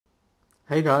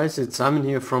Hey guys, it's Simon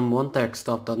here from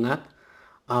OneTechStuff.net,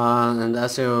 and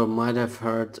as you might have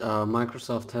heard,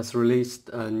 Microsoft has released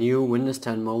a new Windows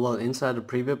 10 Mobile Insider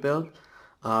Preview build,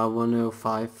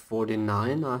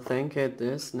 10549 I think it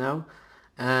is now,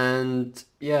 and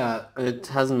yeah, it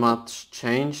hasn't much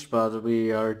changed, but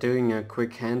we are doing a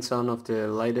quick hands-on of the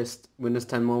latest Windows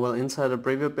 10 Mobile Insider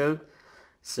Preview build,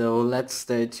 so let's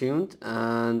stay tuned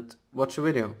and watch the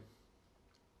video.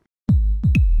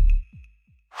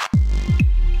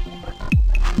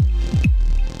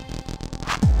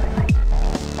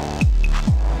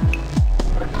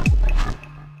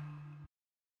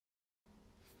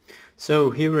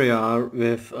 So here we are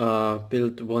with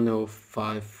build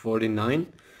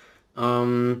 10549.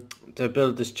 The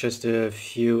build is just a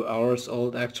few hours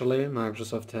old actually.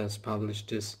 Microsoft has published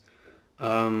this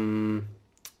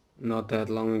not that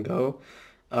long ago.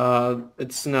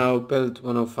 It's now build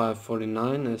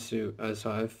 10549 as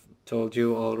I've told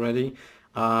you already.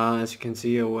 As you can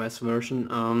see, OS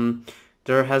version.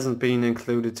 There hasn't been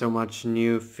included so much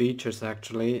new features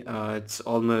actually. It's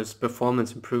almost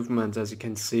performance improvements. As you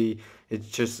can see, it's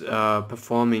just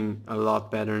performing a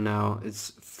lot better now.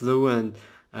 It's fluent,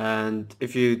 and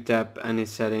if you tap any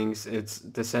settings, it's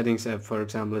the settings app, for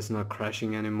example, is not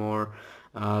crashing anymore.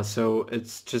 So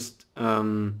it's just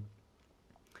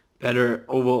better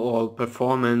overall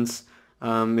performance.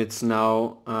 It's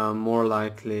now more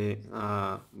likely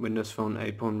Windows Phone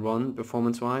 8.1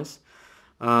 performance-wise.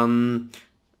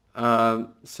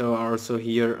 So also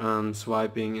here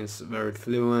swiping is very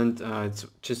fluent. It's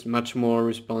just much more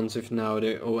responsive now,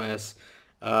 the OS.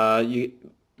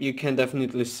 You can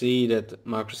definitely see that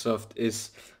Microsoft is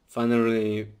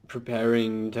finally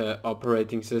preparing the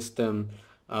operating system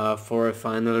for a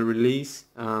final release.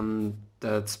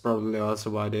 That's probably also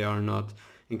why they are not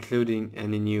including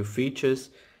any new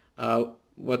features.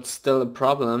 What's still a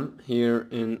problem here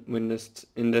in Windows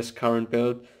in this current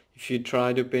build, if you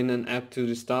try to pin an app to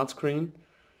the start screen,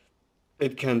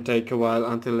 it can take a while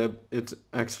until it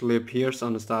actually appears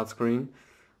on the start screen.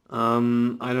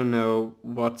 I don't know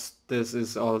what this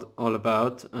is all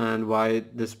about and why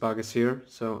this bug is here.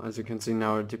 So as you can see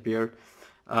now it appeared.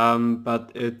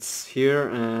 But it's here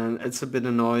and it's a bit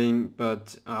annoying,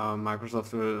 but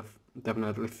Microsoft will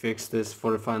definitely fix this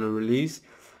for the final release.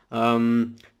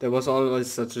 There was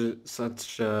always such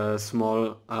a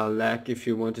small lag if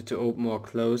you wanted to open or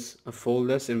close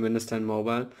folders in Windows 10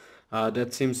 Mobile.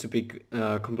 That seems to be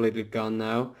completely gone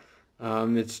now.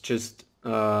 It's just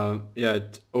yeah,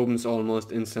 it opens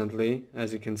almost instantly,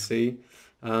 as you can see.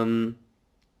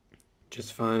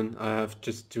 Just fine. I have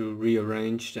just to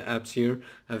rearrange the apps here.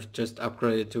 I've just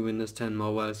upgraded to Windows 10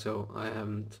 Mobile, so I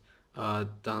haven't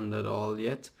done that all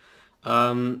yet.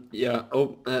 Yeah,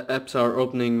 apps are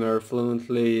opening very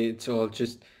fluently. It's all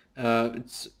just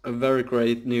it's a very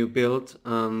great new build.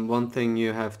 One thing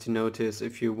you have to notice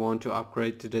if you want to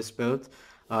upgrade to this build,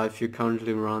 if you're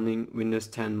currently running Windows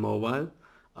 10 Mobile,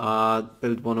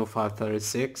 build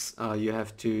 10536, you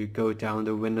have to go down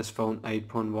to Windows Phone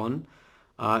 8.1.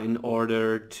 In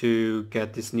order to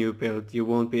get this new build. You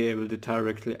won't be able to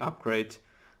directly upgrade.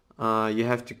 You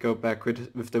have to go back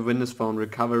with the Windows Phone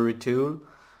recovery tool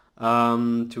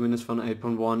to Windows Phone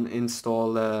 8.1,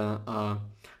 install the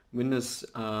Windows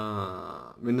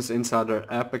Insider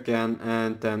app again,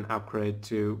 and then upgrade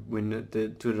to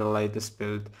the latest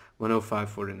build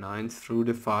 10549 through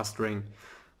the fast ring.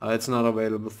 It's not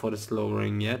available for the slow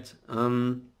ring yet.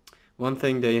 One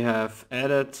thing they have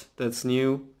added that's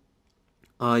new,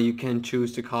 you can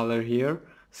choose the color here,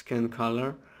 skin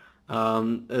color.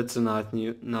 It's a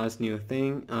nice new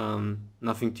thing.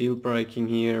 Nothing deal breaking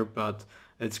here, but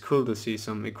it's cool to see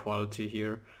some equality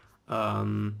here.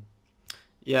 Yeah,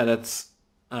 that's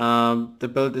the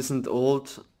build isn't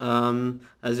old,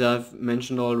 as I've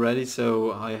mentioned already,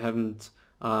 so I haven't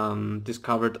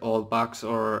discovered all bugs,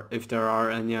 or if there are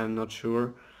any, I'm not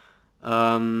sure.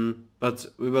 But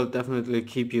we will definitely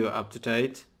keep you up to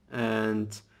date,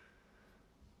 and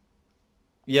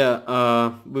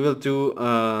yeah, we will do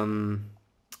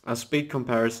a speed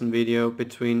comparison video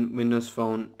between Windows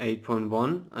Phone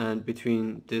 8.1 and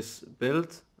between this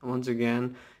build once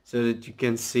again, so that you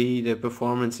can see the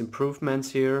performance improvements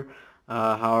here,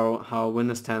 how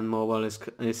Windows 10 Mobile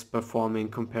is performing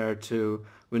compared to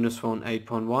Windows Phone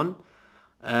 8.1,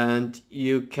 and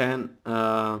you can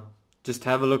just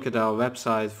have a look at our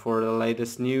website for the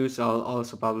latest news. I'll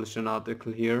also publish an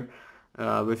article here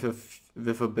with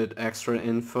a bit extra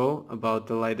info about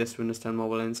the latest Windows 10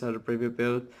 Mobile Insider Preview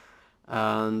build.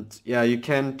 And yeah, you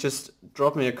can just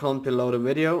drop me a comment below the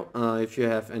video if you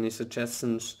have any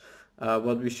suggestions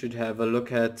what we should have a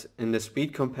look at in the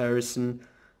speed comparison.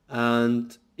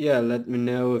 And Yeah, let me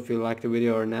know if you like the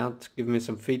video or not. Give me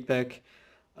some feedback.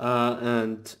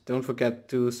 And don't forget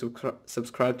to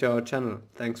subscribe to our channel.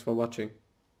 Thanks for watching.